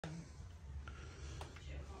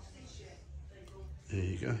There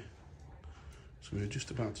you go. So we're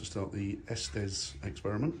just about to start the Estes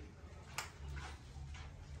experiment.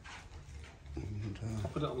 And, I'll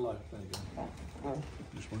put it on low. There you go.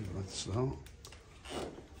 just wait for that to start.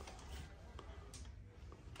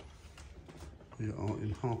 We are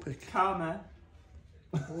in H.A.R.P.I.C. Karma.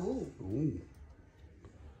 Oh. Ooh.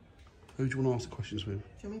 Who do you want to ask the questions with? Do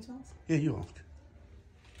you want me to ask? Yeah, you ask.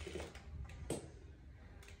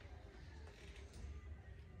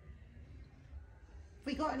 Have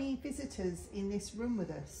we got any visitors in this room with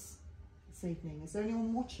us this evening? Is there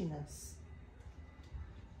anyone watching us?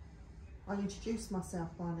 I'll introduce myself.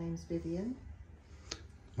 My name's Vivian.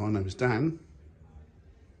 My name is Dan.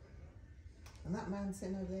 And that man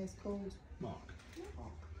sitting over there is called Mark.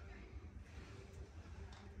 Mark.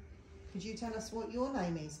 Could you tell us what your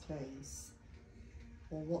name is, please?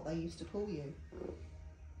 Or what they used to call you?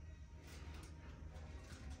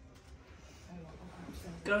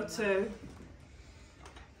 Go to.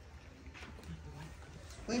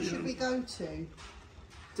 Where should we go to?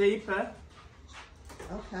 Deeper.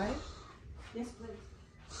 Okay. Yes, please.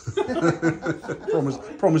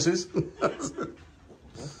 Promises.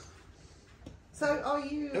 So are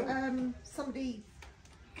you somebody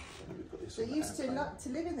that used to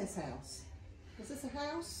live in this house? Was this a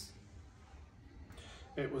house?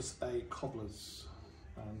 It was a cobbler's,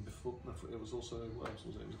 and before it was also, what else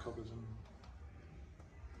was it? It was a cobbler's and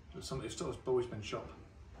it was something. It was always been shop.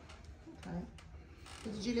 Okay. So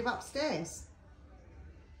did you live upstairs?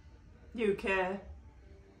 UK.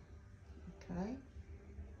 Okay.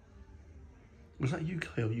 Was that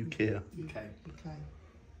UK or you care? UK. Okay.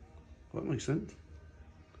 Well, that makes sense.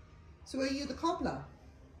 So were you the cobbler?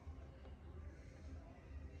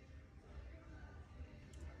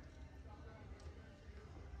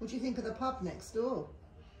 What do you think of the pub next door?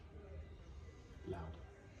 Loud.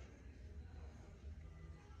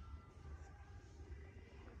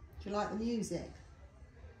 Do you like the music?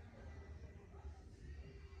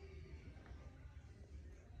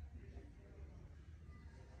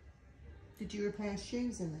 Did you repair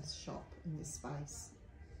shoes in this shop, in this space?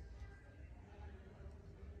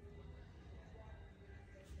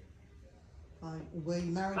 Right. Were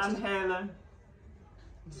you married Van to Halen.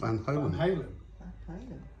 Van Halen. Van Halen. Van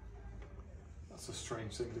Halen? That's a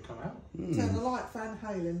strange thing to come out. Turn the light Van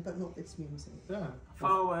Halen, but not this music. Yeah.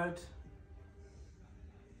 Forward.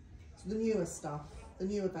 So the newer stuff, the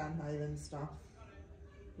newer Van Halen stuff,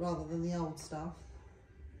 rather than the old stuff.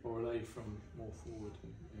 Or are they from more forward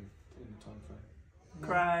in the time frame? Yeah.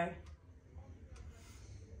 Cry.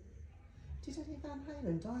 Did Eddie Van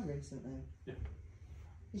Halen die recently? Yeah.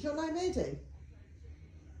 Is your name Eddie?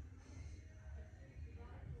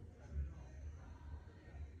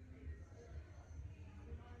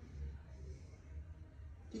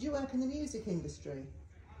 Did you work in the music industry?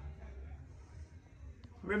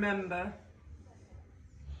 Remember.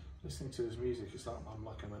 Listening to his music is like I'm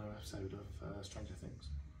like I'm in an episode of Stranger Things.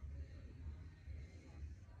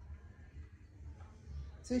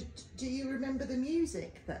 So do you remember the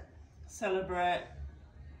music that? Celebrate.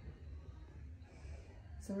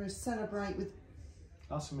 So we'll celebrate with.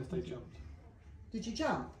 Ask them if they jumped. Did you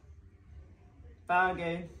jump?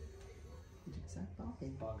 Bargain. You did say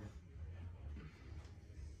bargain. Bargain.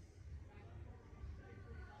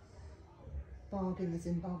 Bargain as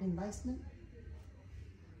in bargain basement.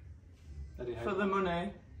 Eddie For Halen. the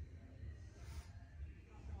money.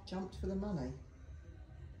 Jumped for the money.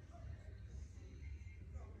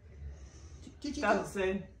 Did you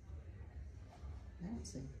Dancing.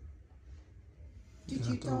 Dancing. Did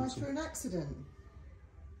Yeah, you die dancing. through an accident?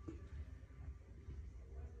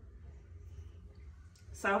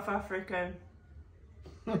 South African.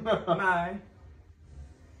 My.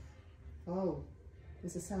 Oh,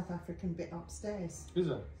 there's a South African bit upstairs. Is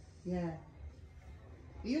it? Yeah.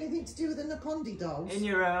 Are you anything to do with the Nakondi dolls? In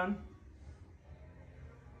your own.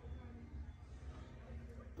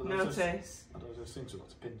 But those Notice. those things have got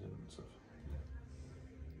to pin in and stuff.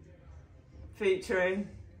 Featuring.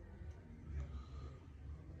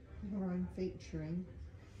 Your own featuring.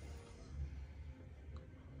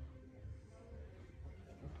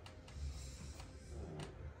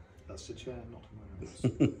 That's the chair, not my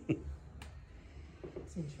house.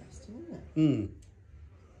 It's interesting, isn't it? Hmm.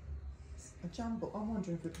 It's a jumble. I'm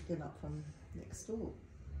wondering if we're picking up from next door.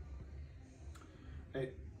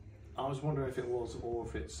 I was wondering if it was or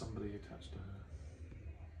if it's somebody attached to her.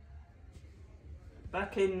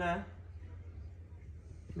 Back in there.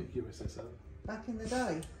 USSR. Back in the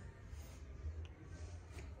day.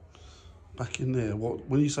 Back in there. What?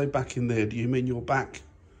 When you say back in there, do you mean you're back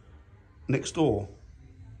next door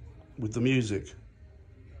with the music?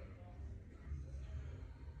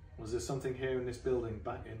 Was there something here in this building,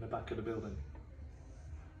 back in the back of the building?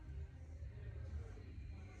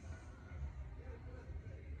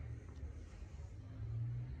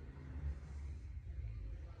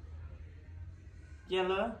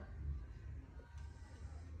 Yellow.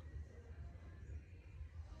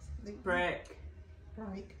 Brick.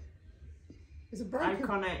 Break. There's a broken.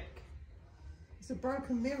 Iconic. There's a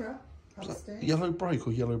broken mirror upstairs. Yellow break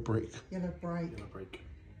or yellow brick? Yellow break. Yellow break.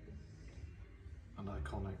 And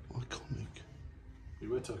iconic. Iconic. We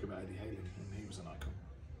were talking about Eddie Halen, and he was an icon.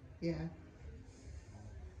 Yeah.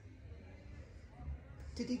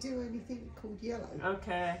 Did he do anything called Yellow?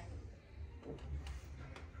 Okay.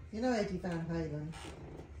 You know Eddie Van Halen.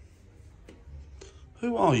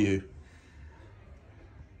 Who are you?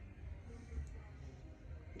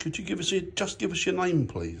 Could you give us just give us your name,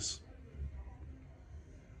 please?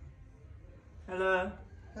 Hello.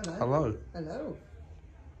 Hello. Hello. Hello.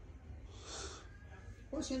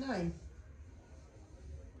 What's your name?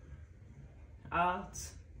 Art.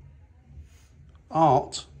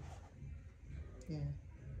 Art. Yeah.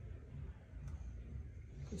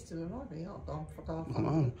 He's still alive, he ain't gone for God. I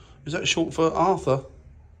know. Is that short for Arthur?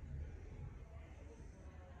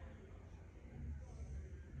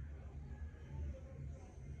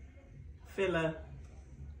 Filler.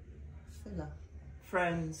 Filler.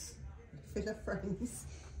 Friends. Filler friends.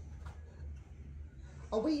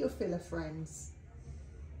 Are we your filler friends?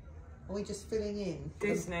 Are we just filling in?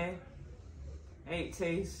 Disney.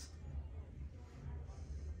 80s.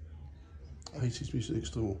 80s music next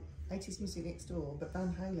door. 80s music next door, but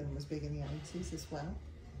Van Halen was big in the 80s as well.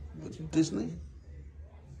 Mentioned Van Disney? Halen.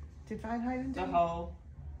 Did Van Halen do The it? Hole.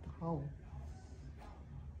 The Hole.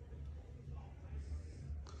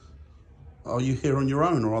 Are you here on your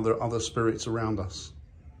own or are there other spirits around us?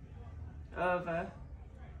 Over.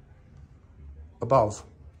 Above?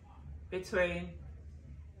 Between.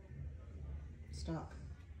 Stuck.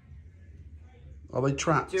 Are they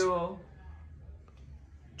trapped? Jewel.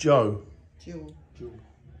 Joe? Jewel. Jewel.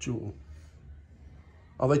 Jewel.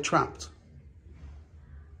 Are they trapped?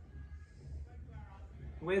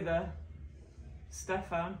 Wither.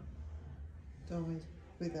 Stefan. Died.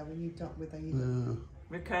 With her, when you died with her, you Yeah.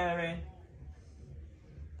 Recurring.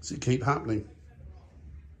 Does it keep happening?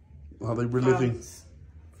 Are they reliving? France.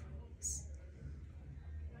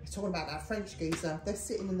 You're talking about that French geezer. They're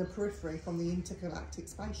sitting in the periphery from the intergalactic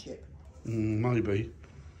spaceship. Maybe.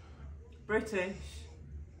 British.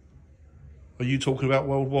 Are you talking about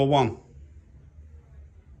World War One?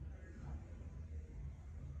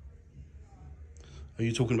 Are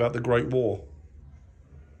you talking about the Great War?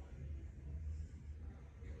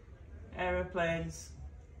 Aeroplanes.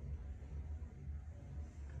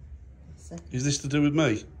 Second. Is this to do with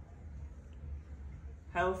me?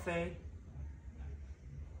 Healthy.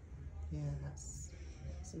 Yeah, that's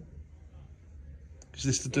Is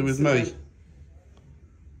this to do with me? Incident.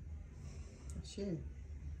 that's you.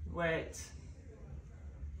 Wait.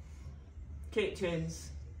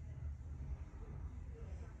 Kitchens.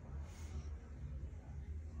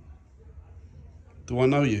 Do I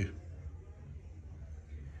know you?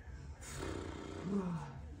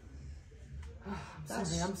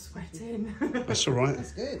 Sorry, I'm sweating. That's all right.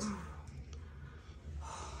 That's good.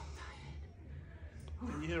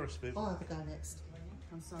 Can you hear us, Viv? I'll have a go next.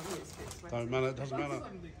 I'm sorry, it's a bit sweaty. Don't matter, it doesn't matter.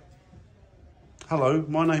 Hello,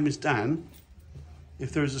 my name is Dan.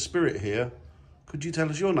 If there is a spirit here, could you tell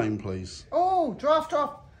us your name, please? Oh, draft.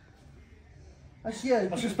 That's you. I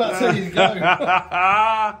was just about to tell you to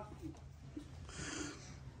go.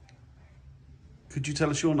 Could you tell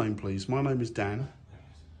us your name, please? My name is Dan.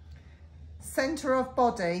 Centre of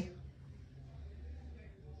body.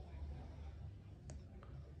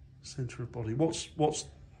 Centre of body. What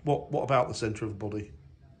about the centre of the body?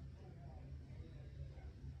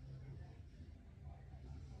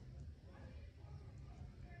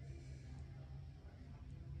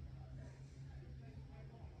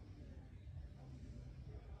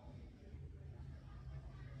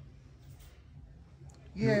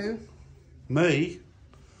 You. Me?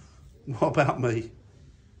 What about me?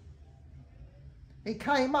 He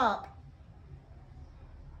came up.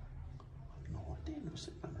 No idea. Never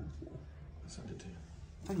seen that one before. I sent it to you.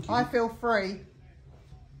 Thank you. I feel free.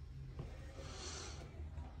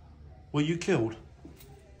 Were you killed?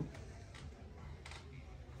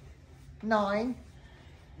 9.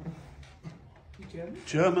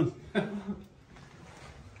 German.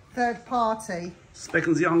 Third party.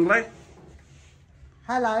 Speckens young lady.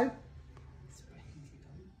 Hello.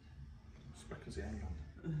 Sprechen Sie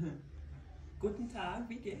England. Guten Tag,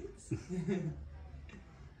 wie geht's?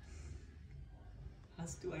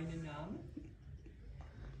 Hast du einen Namen?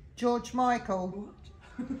 George Michael.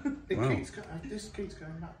 What? Wow. This keeps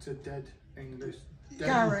going back to dead English. Dead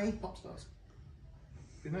Gary. pop stars.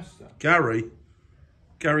 You noticed that? Gary?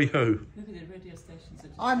 Gary who? Maybe the radio stations are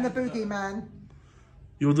just I'm the playing that. boogeyman.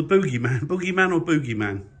 You're the boogeyman. Boogeyman or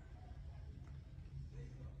boogeyman?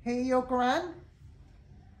 Hear your gran?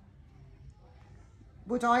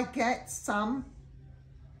 Would I get some?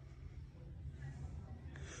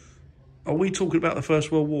 Are we talking about the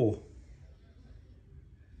First World War?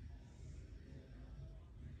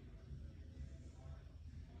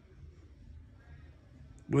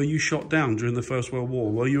 Were you shot down during the First World War?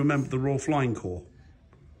 Were you a member of the Royal Flying Corps?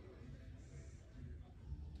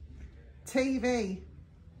 TV.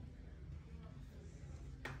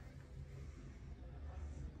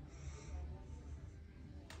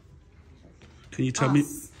 Can you tell me?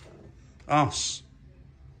 Us. Us.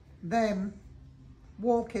 Them.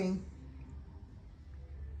 Walking.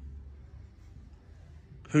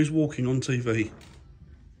 Who's walking on TV?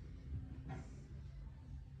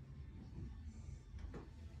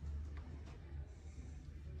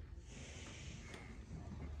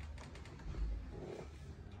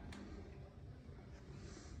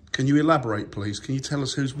 Can you elaborate, please? Can you tell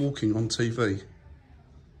us who's walking on TV?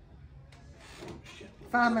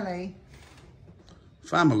 Family.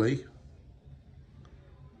 Family?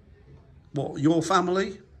 What, your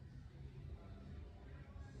family?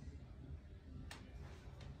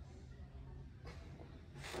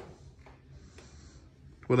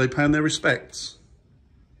 Were they paying their respects?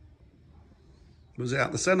 Was it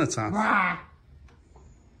at the cenotaph? Rah.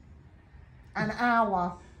 An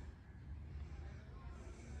hour.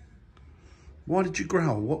 Why did you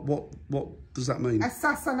growl? What does that mean?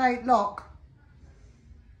 Assassinate Locke.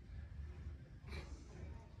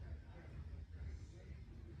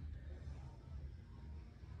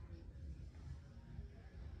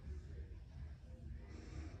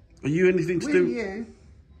 Are you anything to Will do? you?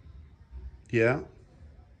 Yeah.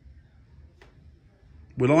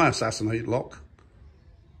 Will I assassinate Locke?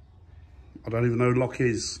 I don't even know who Locke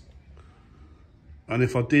is. And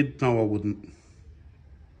if I did, no, I wouldn't.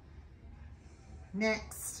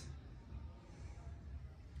 Next.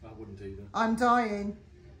 I wouldn't either. I'm dying.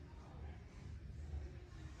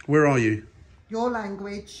 Where are you? Your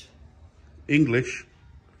language. English?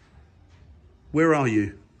 Where are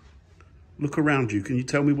you? Look around you. Can you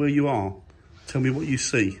tell me where you are? Tell me what you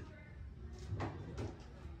see.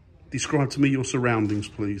 Describe to me your surroundings,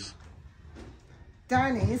 please.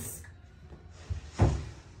 Danny's.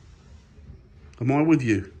 Am I with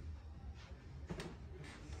you?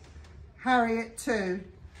 Harriet too.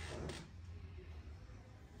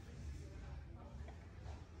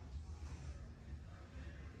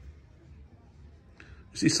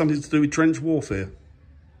 Is this something to do with trench warfare?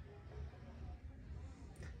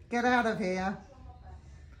 Get out of here.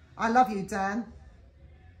 I love you, Dan.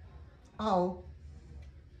 Oh.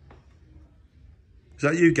 Is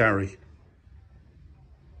that you, Gary?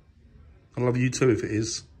 I love you too, if it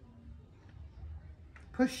is.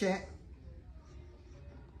 Push it.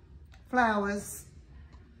 Flowers.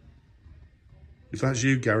 If that's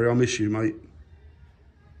you, Gary, I miss you, mate.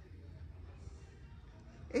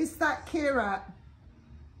 Is that Kira?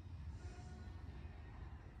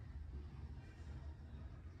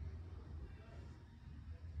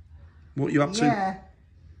 What are you up to? Yeah.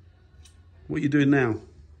 What are you doing now?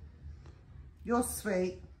 You're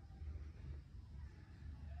sweet.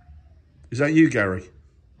 Is that you, Gary?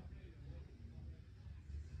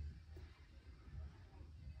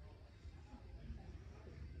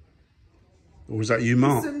 Or is that you,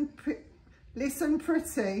 Mark? Listen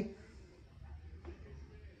pretty.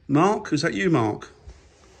 Mark? Is that you, Mark?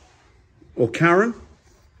 Or Karen?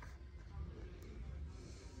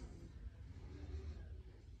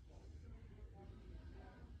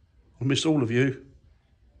 I miss all of you.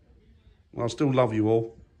 I still love you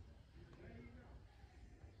all.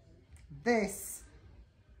 This.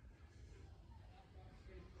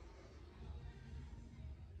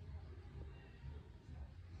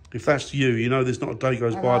 If that's you, you know there's not a day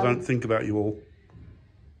goes by I Hello. don't think about you all.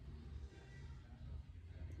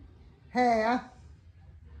 Hair.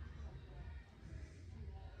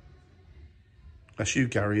 That's you,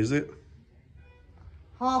 Gary, is it?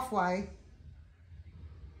 Halfway.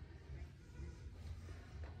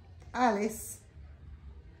 Alice.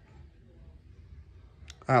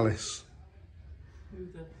 Alice. Who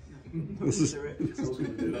the... No. This is- Who the- I was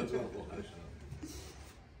going to do that as well.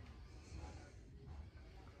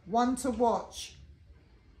 One to watch.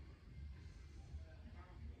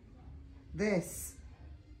 This.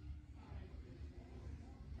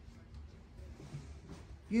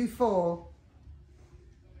 You four.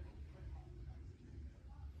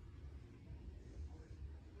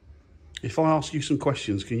 If I ask you some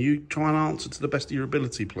questions, can you try and answer to the best of your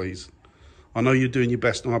ability, please? I know you're doing your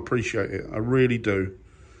best and I appreciate it. I really do.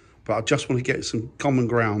 But I just want to get some common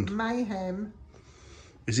ground. Mayhem.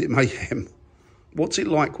 Is it mayhem? What's it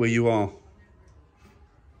like where you are?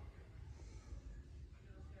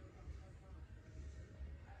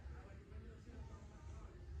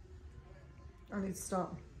 I need to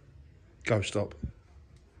stop. Go, stop.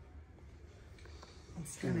 I'm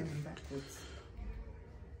scanning them backwards.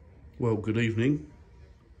 Well, good evening.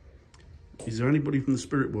 Is there anybody from the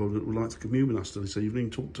spirit world that would like to commune with us this evening,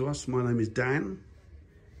 talk to us? My name is Dan.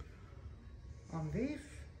 I'm Viv.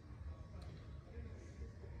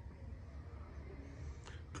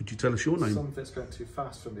 Could you tell us your name? Something's going too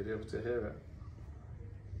fast for me to be able to hear it.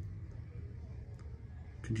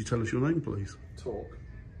 Could you tell us your name, please? Talk.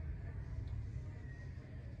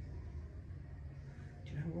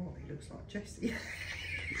 Do you know what? He looks like Jesse.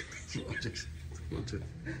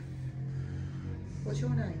 What's your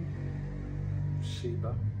name?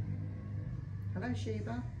 Sheba. Hello,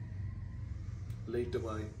 Sheba. Lead the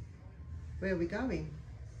way. Where are we going?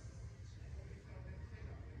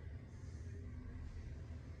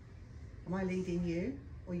 Am I leading you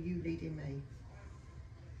or you leading me?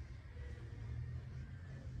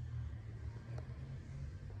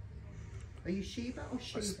 Are you Sheba or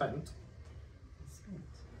Sheba? I spent Spent.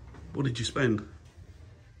 What did you spend?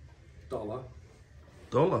 $1.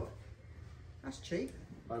 $1. That's cheap.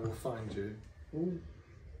 I will find you. Ooh.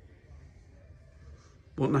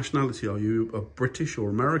 What nationality are you? A British or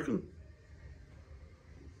American?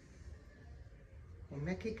 In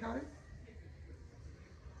Mexico?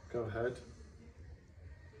 Go ahead. Do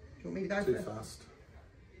you want me to go Too for it? fast.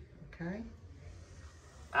 Okay.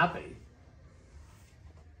 Abby.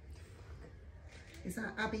 Is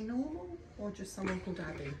that Abby normal or just someone called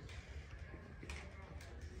Abby?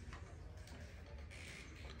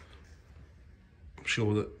 I'm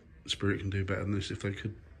sure that Spirit can do better than this if they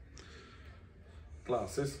could.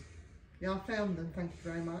 Glasses. Yeah, I found them, thank you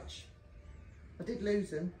very much. I did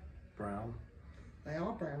lose them. Brown. They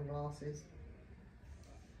are brown glasses.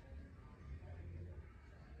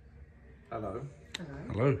 Hello. Hello.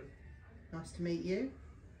 Hello. Nice to meet you.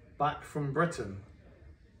 Back from Britain.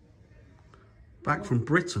 Back from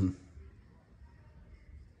Britain.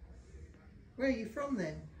 Where are you from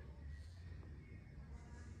then?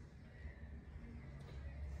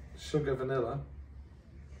 Sugar vanilla.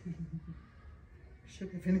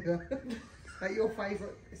 Sugar vinegar.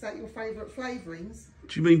 Is that your favourite flavourings?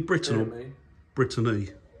 Do you mean Britain Hear or me. Brittany?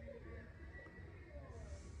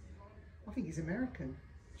 I think he's American.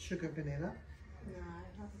 Sugar vanilla. No,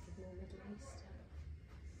 I think it's more Middle East.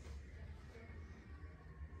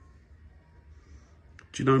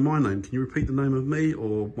 Do you know my name? Can you repeat the name of me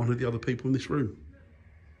or one of the other people in this room?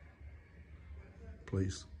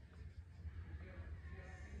 Please.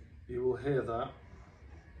 You will hear that.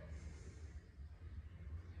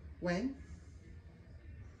 When?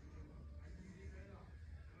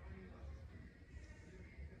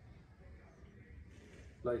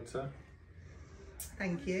 Later.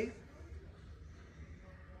 Thank you.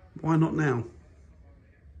 Why not now?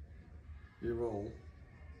 You roll.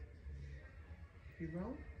 You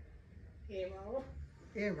roll? Ear roll.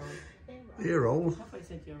 Ear roll. Ear roll. I thought I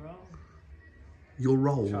said you're all. Your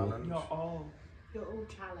roll. Challenge. You're all. You're all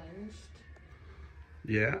challenged.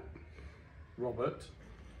 Yeah. Robert.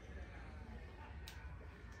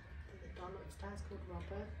 The Don upstairs called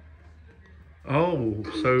Robert. Oh,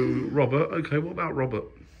 so Robert. Okay, what about Robert?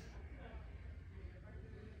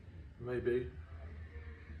 Maybe.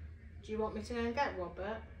 Do you want me to go and get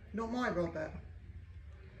Robert? Not my Robert.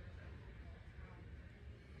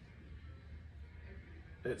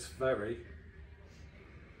 It's very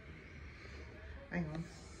Hang on.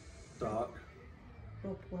 dark.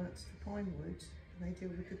 Rob works for Pinewood and they deal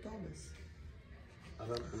with the dollars. I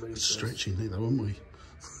don't believe It's this. stretching there, though, aren't we?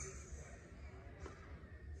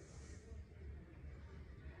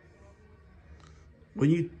 When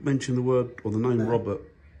you mention the word or the name No. Robert,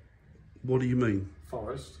 what do you mean?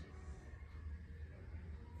 Forest.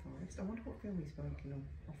 Forest. I wonder what film he's working on.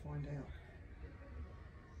 I'll find out.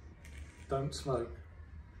 Don't smoke.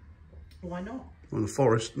 Why not? Well, the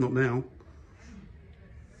forest, not now.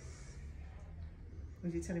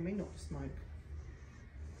 Was he telling me not to smoke?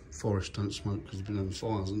 Forest don't smoke because they've been having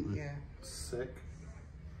fires, haven't they? Yeah. Sick.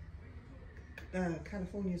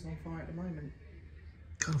 California's on fire at the moment.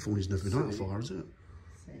 California's never been out of Sea. fire, has it?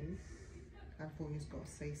 See? California's got a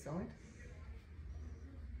seaside.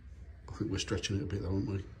 I think we're stretching it a bit, though, aren't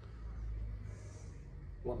we?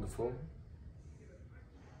 Wonderful.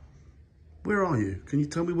 Where are you? Can you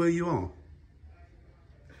tell me where you are?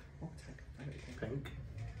 I'll take a photo. Pink.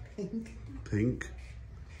 Pink. Pink.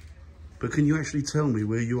 But can you actually tell me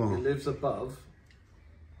where you are? He lives above.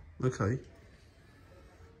 Okay.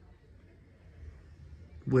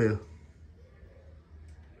 Where?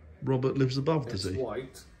 Robert lives above, does It's he?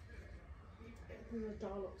 white. And the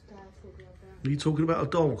doll upstairs called Robert. Are you talking about a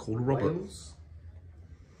doll called Robert? Wales.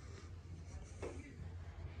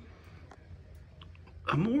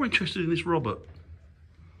 I'm more interested in this Robert.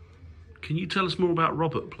 Can you tell us more about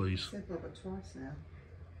Robert, please? Said Robert twice now.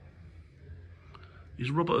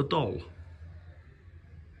 Is Robert a doll?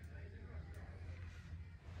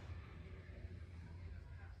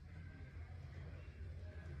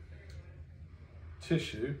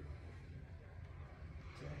 Tissue.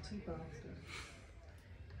 Dirty bastard.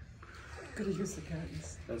 Gotta use the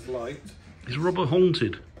curtains. There's light. Is Robert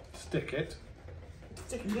haunted? Stick it.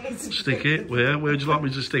 Stick it? Where? Where would you like me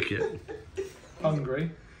to stick it?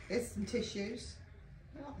 Hungry. Here's some tissues.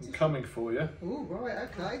 Oh, I'm coming for you. oh, right,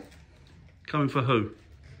 okay. Coming for who?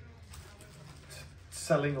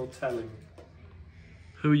 Selling or telling.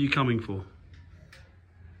 Who are you coming for?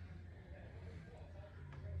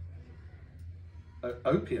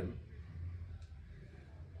 Opium.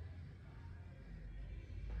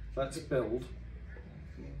 Let's build.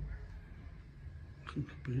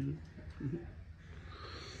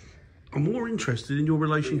 I'm more interested in your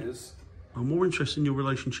relation. Ears. I'm more interested in your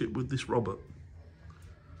relationship with this Robert.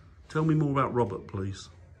 Tell me more about Robert, please.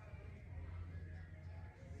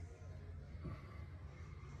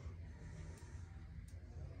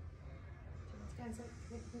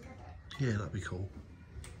 Yeah, that'd be cool.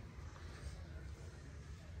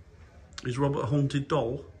 Is Robert a haunted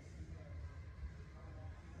doll?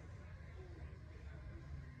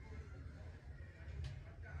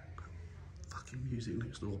 Fucking music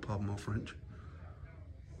next door, pardon my French.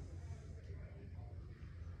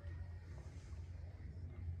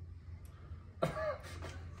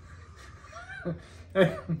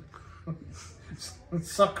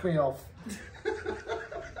 Suck me off.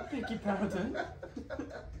 Beg your pardon.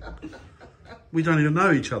 We don't even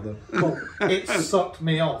know each other. Well, it sucked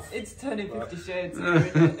me off. It's turning 50 shades here,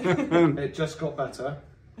 isn't it? It just got better.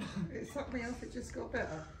 It sucked me off, it just got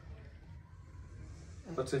better.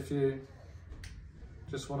 But if you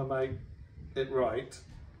just want to make it right,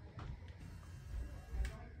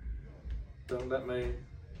 don't let me.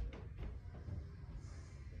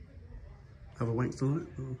 Have a wank tonight?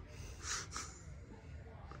 Oh.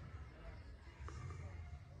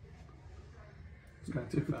 It's going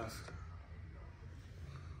too fast.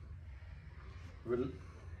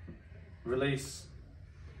 Release.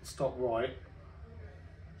 Stop right.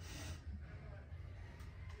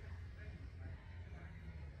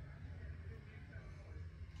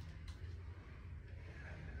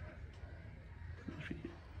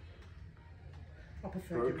 I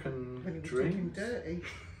prefer Broken when he was talking dreams. dirty.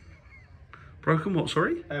 Broken what,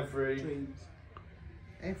 sorry? Every Dreams.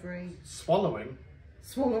 Every swallowing.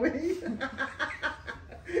 swallowing.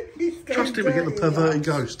 He's going Trust him to get the dirty. perverted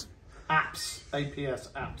ghost. Apps.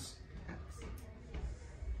 APS apps.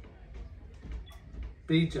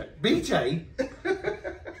 BJ. BJ?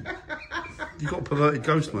 You got a perverted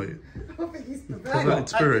ghost, mate. I think he's Perverted perverted.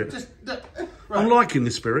 spirit. Right. I'm liking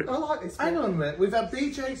this spirit. I like this Hang one. on a minute. We've had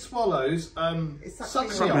BJ Swallows. It sucked Suck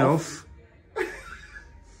me Suck me me off. off.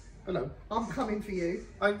 Hello. I'm coming for you.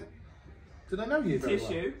 Did I know you very well?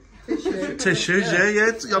 Tissue. Tissue. Tissues, Yeah.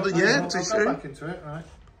 yeah, I'll go tissue. back into it, right?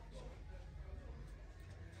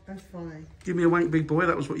 That's funny. Give me a wank, big boy.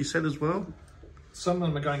 That was what you said as well. Some of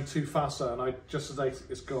them are going too fast, sir, and just as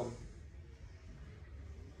it's gone.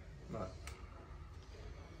 Right.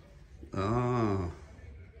 Ah.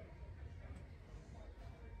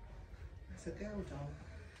 It's a girl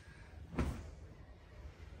doll.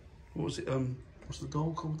 What was it? What's the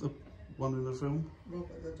doll called? The one in the film?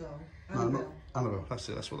 Robert the doll. No, not Annabelle. Annabelle. That's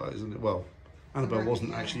it. That's what that is, isn't it? Well, Annabelle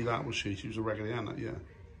wasn't actually that, was she? She was a Raggedy Ann, yeah.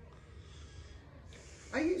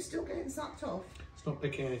 Are you still getting sucked off? It's not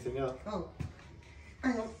picking anything up. Oh.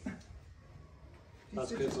 Hang on.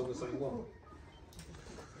 That's good, it's on the same one.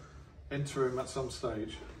 Enter him at some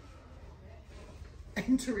stage.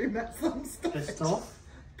 Enter him at some stage. Pissed off?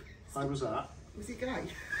 I was at. Was he gay?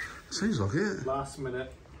 Seems like it. Last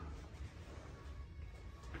minute.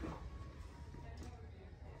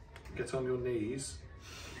 Get on your knees.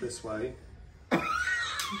 This way.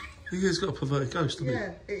 He has got a perverted ghost, doesn't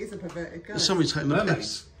Yeah, it is a perverted he? ghost. Somebody's taking the Mermaid.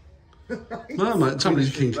 piss. No, mate,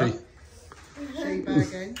 somebody's kinky. Sheba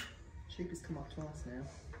again. Sheba's come up twice now.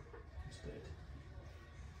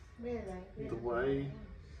 Really? The way.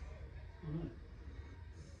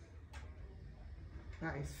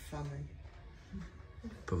 That is funny.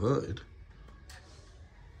 Perverted.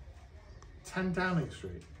 10 Downing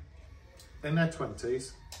Street. in their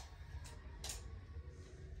 20s.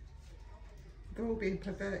 They're all being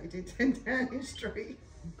perverted in 10 Downing Street.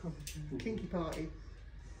 Kinky party.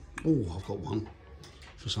 Oh, I've got one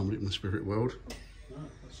for somebody in the spirit world.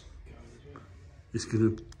 It's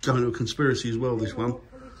going to go into a conspiracy as well, this one.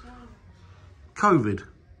 COVID.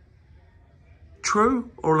 True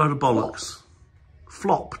or a load of bollocks?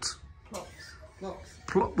 Flopped. Locks.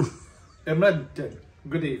 Plop. Imagine.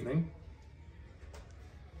 Good evening.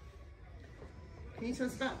 Can you tell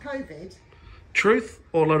us about COVID? Truth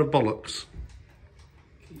or a load of bollocks?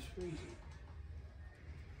 Keeps freezing.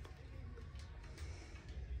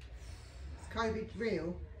 Is COVID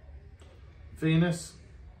real? Venus.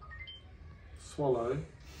 Swallow.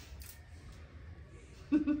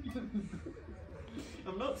 I'm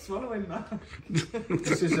not swallowing that.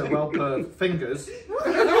 This is a well fingers.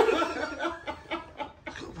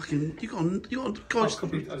 You got guys.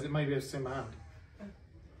 Could be, as it may be a sim hand.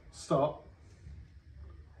 Stop.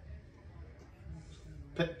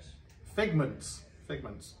 Figments.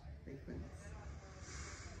 Figments.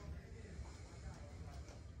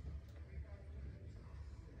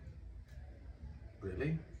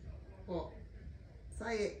 Really? What?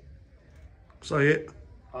 Say it. Say it.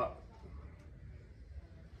 Uh,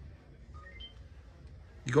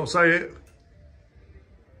 You got to say it.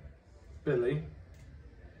 Billy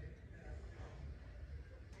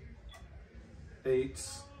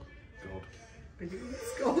eats. God. Billy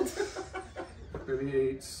eats God.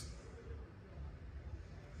 Billy eats.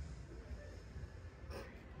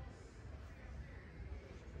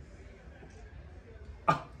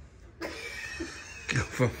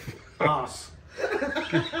 Ass.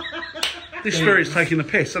 This spirit's taking the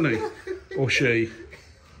piss, isn't he? Or she.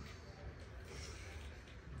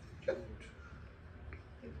 It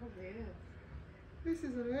probably is. This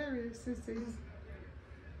is hilarious, this is. Do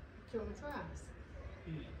you want me to ask?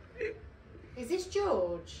 Is this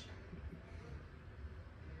George?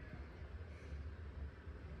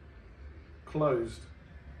 Closed.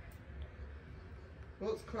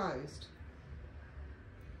 What's closed?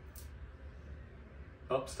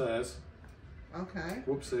 Upstairs. Okay.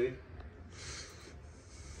 Whoopsie.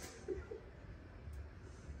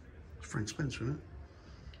 It's Frank Spencer, isn't it?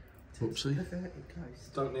 Whoopsie. Perverted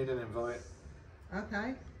ghost. Don't need an invite.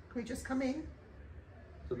 Okay. Can we just come in?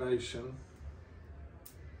 Donation.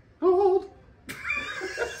 Hold.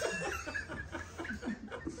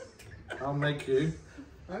 I'll make you.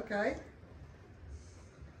 Okay.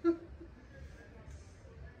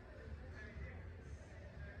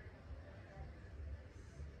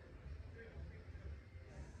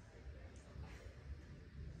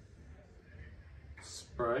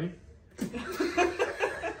 Spray.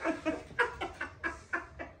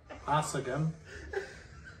 Ass again.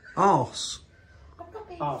 Arse. I've got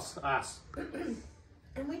these. Ass.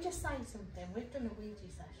 Can we just say something? We've done a Ouija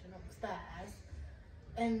session upstairs,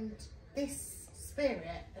 and this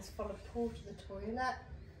spirit has followed Paul to the toilet.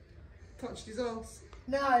 Touched his arse.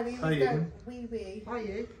 No, he was Are you? going wee wee. Are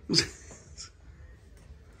you?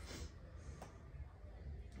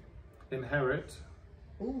 Inherit.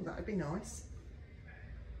 Oh, that'd be nice.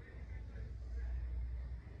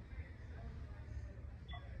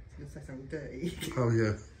 I was going to say something dirty. Oh,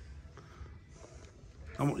 yeah.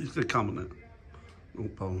 I want you to come on it. Oh,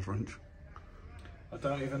 pardon French. I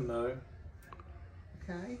don't even know.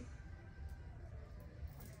 Okay.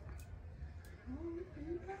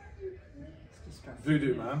 It's distracting.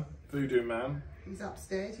 Voodoo man. Voodoo man. He's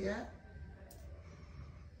upstairs, yeah.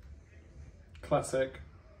 Classic.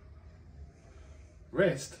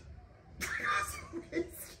 Wrist.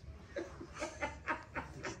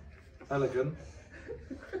 Elegant.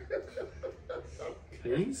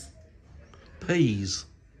 Peas. Peas.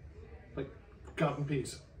 Like garden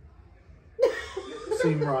peas.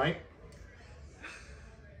 Seem right.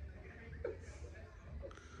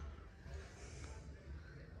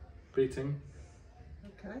 Beating.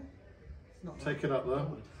 Okay. It's not Take it up there.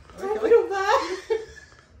 Take it up there. Do it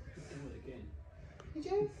again. Did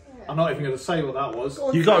you? I'm not even going to say what that was. Go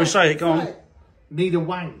on, You got to say it, go on. Say it. Need a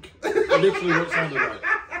wank. Literally what it sounded like.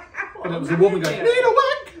 And it was a woman going, need a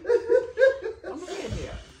wank! I'm not in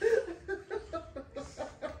here.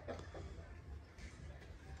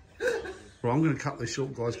 Right, I'm going to cut this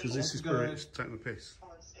short, guys, because this is Go where ahead. it's taking the piss. Come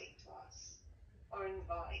and speak to us or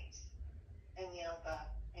invite any other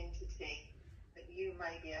entity that you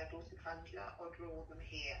may be able to conjure or draw them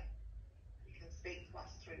here. You can speak to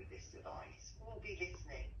us through this device. We'll be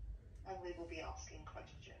listening and we will be asking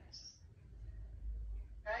questions.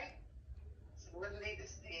 Okay? So we're going to leave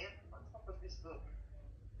this here on top of this book.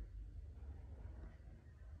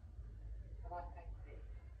 And I thank you.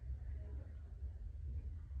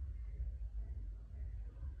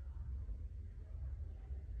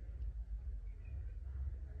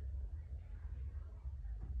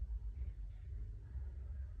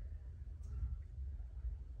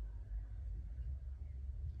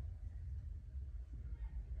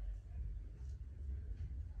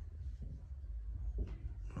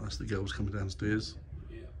 That's the girls coming downstairs.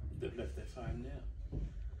 Yeah, they've left their phone now.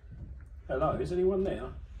 Hello, is anyone there?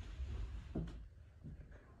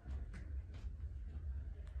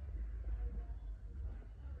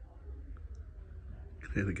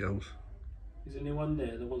 Can hear the girls. Is anyone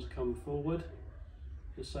there that wants to come forward?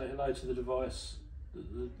 Just say hello to the device that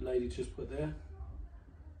the lady just put there.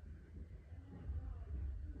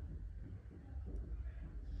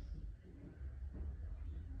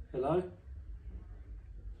 Hello?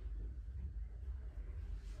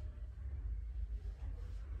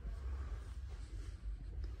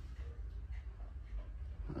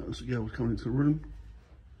 There's the girls coming into the room.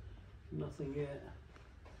 Nothing yet.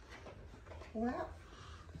 All out?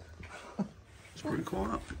 It's pretty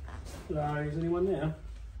quiet. Hello, is anyone there?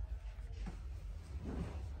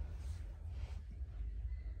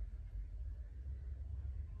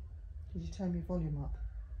 Did you turn your volume up?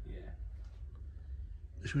 Yeah.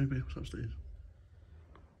 Is there anybody else upstairs?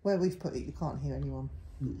 Where we've put it, you can't hear anyone.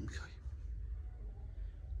 Okay.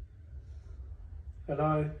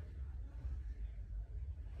 Hello?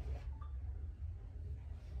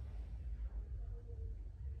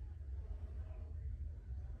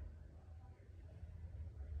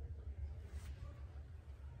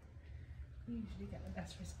 You usually get the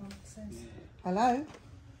best responses. Hello?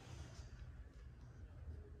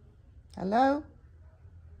 Hello?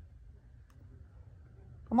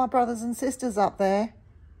 Are my brothers and sisters up there?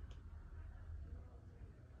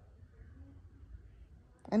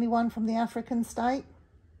 Anyone from the African state?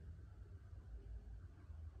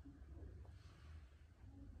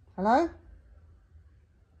 Hello?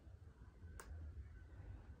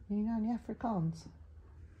 You know any Afrikaans?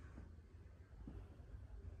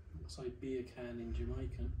 Say beer can in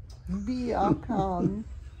Jamaican. Biakan.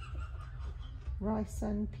 Rice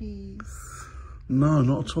and peas. No,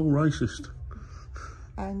 not at all racist.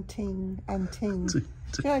 And ting. And ting. Ting,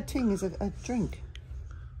 Do you know ting is a drink?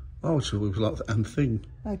 Oh, so it was like the and thing.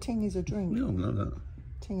 No, ting is a drink. Yeah, I know that.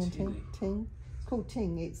 Ting and ting. Ting. It's called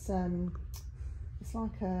ting. It's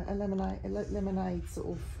like a lemonade sort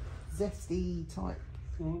of zesty type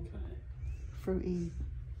Okay. fruity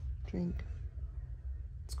drink.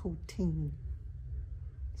 It's called ting.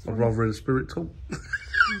 I'd rather in spirit talk.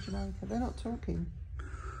 In Jamaica, they're not talking.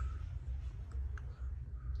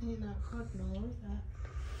 You know, God knows that.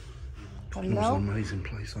 It's an Hello? amazing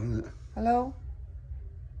place, isn't it? Hello?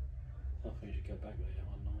 I think you should go back there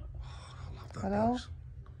one night. I love that Hello? place.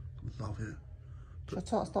 Love it.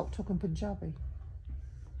 Shall I stop talking Punjabi?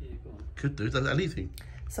 Yeah, go on. Could do that, anything.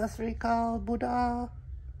 Sat Sri Akal, Buddha,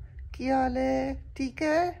 Ki haal hai? Theek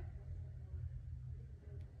hai?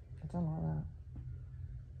 I don't like that.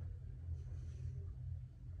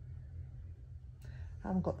 I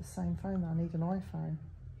haven't got the same phone though, I need an iPhone.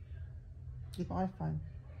 You've got iPhone?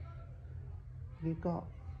 Have you got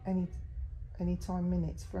any time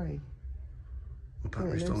minutes free? My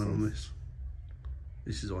battery's dying on this.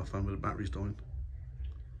 This is iPhone, but the battery's dying.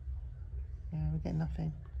 Yeah, we get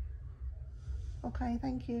nothing. Okay,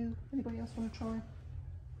 thank you. Anybody else want to try?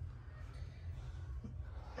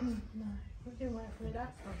 No, we didn't work for me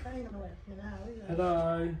last time. It's only going to work for me now, is it?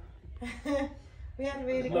 Hello? We had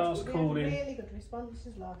really Last good, call we had in. really good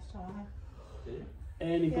responses last time.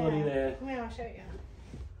 Anybody Yeah. there? Come here, I'll show you.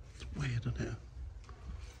 It's weird, isn't it?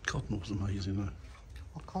 Codner's amazing, though.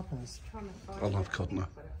 What codners? Trying to find I love it. Codner.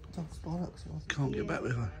 Dog's bollocks. It was. Can't get back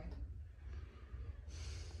there, though.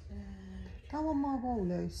 Go on my wall,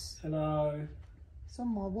 Luce. Hello? It's on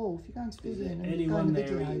my wall. If you go into Is there Vivian and go anyone into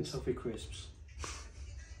there eating videos. toffee crisps?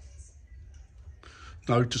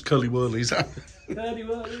 No, just curly whirlies. Curly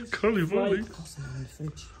Whirlies? Curly Whirlies. What's in the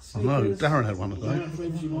fridge? I know, Snickers? Darren had one of Yeah, those.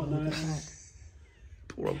 friends you might know.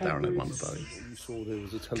 Poor old Darren had one of those. You saw there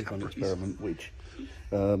was a telephone experiment which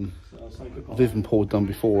Viv and Paul had done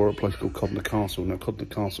before at a place called Codner Castle. Now, Codner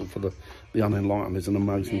Castle, for the unenlightened, is an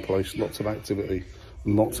amazing place. Lots of activity,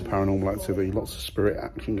 lots of paranormal activity, lots of spirit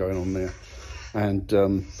action going on there. And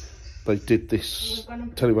they did this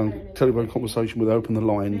telephone conversation where they opened the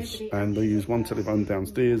lines, and they used one telephone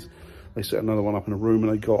downstairs. They set another one up in a room,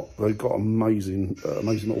 and they got amazing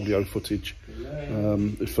audio footage.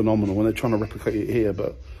 It's phenomenal, and they're trying to replicate it here.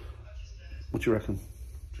 But what do you reckon?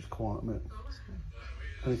 Just quiet a minute.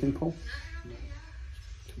 Anything, Paul?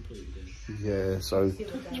 Yeah, so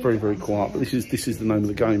it's very, very quiet. But this is the name of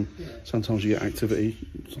the game. Sometimes you get activity,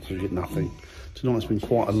 sometimes you get nothing. Tonight's been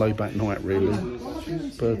quite a laid-back night, really.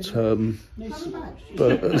 But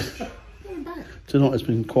tonight has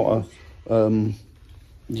been quite a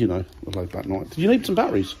a laid-back night. Did you need some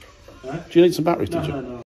batteries? Huh? Do you need some batteries? Did you? No.